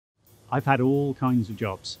I've had all kinds of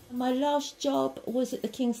jobs. My last job was at the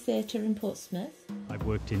King's Theatre in Portsmouth. I've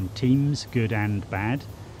worked in teams, good and bad.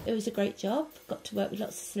 It was a great job, got to work with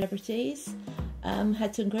lots of celebrities,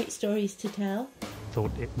 had some great stories to tell.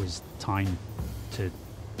 Thought it was time to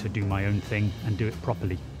do my own thing and do it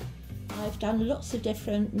properly. I've done lots of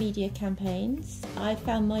different media campaigns. I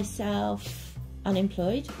found myself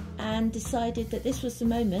unemployed and decided that this was the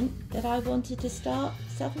moment that I wanted to start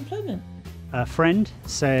self-employment. A friend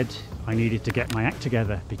said I needed to get my act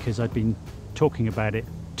together because I'd been talking about it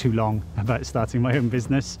too long, about starting my own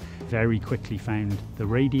business. Very quickly found the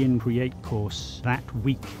Radian Create course. That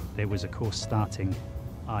week there was a course starting.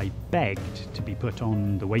 I begged to be put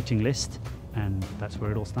on the waiting list, and that's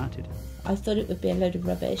where it all started. I thought it would be a load of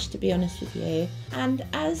rubbish, to be honest with you. And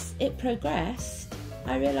as it progressed,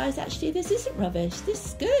 I realised actually this isn't rubbish, this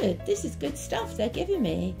is good, this is good stuff they're giving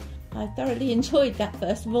me. I thoroughly enjoyed that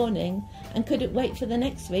first morning and couldn't wait for the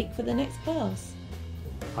next week for the next class.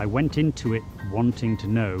 I went into it wanting to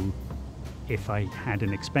know if I had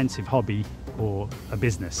an expensive hobby or a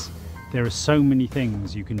business. There are so many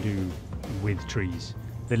things you can do with trees.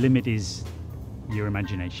 The limit is your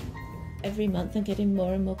imagination. Every month I'm getting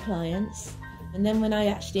more and more clients, and then when I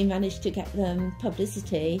actually manage to get them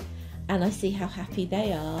publicity and I see how happy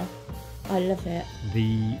they are, I love it.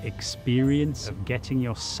 The experience of getting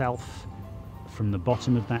yourself from the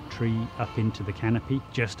bottom of that tree up into the canopy,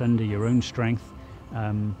 just under your own strength,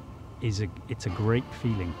 it's a great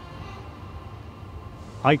feeling.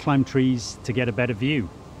 I climb trees to get a better view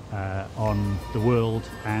on the world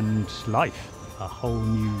and life, a whole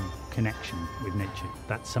new connection with nature.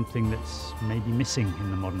 That's something that's maybe missing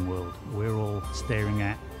in the modern world. We're all staring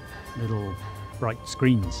at little bright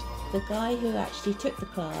screens. The guy who actually took the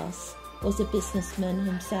class was a businessman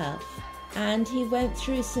himself, and he went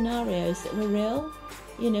through scenarios that were real.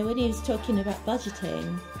 You know, when he was talking about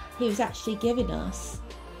budgeting, he was actually giving us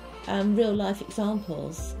real life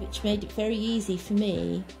examples, which made it very easy for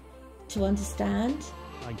me to understand.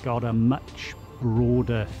 I got a much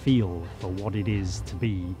broader feel for what it is to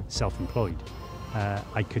be self-employed.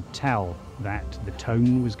 I could tell that the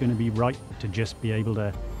tone was going to be right, to just be able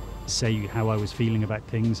to say how I was feeling about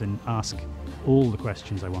things and ask all the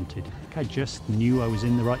questions I wanted. I just knew I was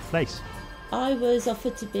in the right place. I was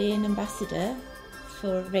offered to be an ambassador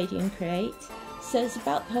for Radian Create, so it's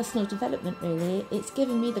about personal development really. It's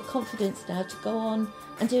given me the confidence now to go on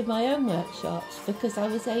and do my own workshops because I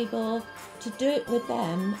was able to do it with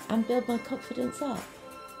them and build my confidence up.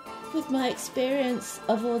 With my experience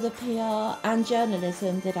of all the PR and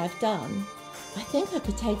journalism that I've done, I think I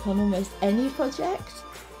could take on almost any project.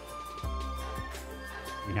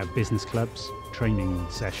 We have business clubs, training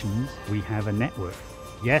sessions, we have a network.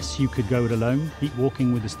 Yes, you could go it alone, keep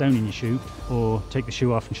walking with a stone in your shoe, or take the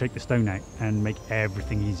shoe off and shake the stone out and make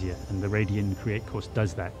everything easier, and the Radian Create course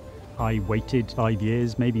does that. I waited 5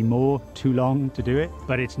 years, maybe more, too long to do it,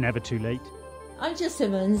 but it's never too late. I'm Jill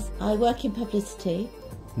Simmons, I work in publicity.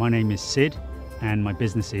 My name is Sid, and my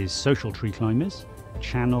business is Social Tree Climbers.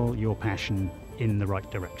 Channel your passion in the right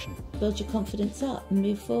direction. Build your confidence up and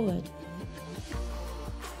move forward.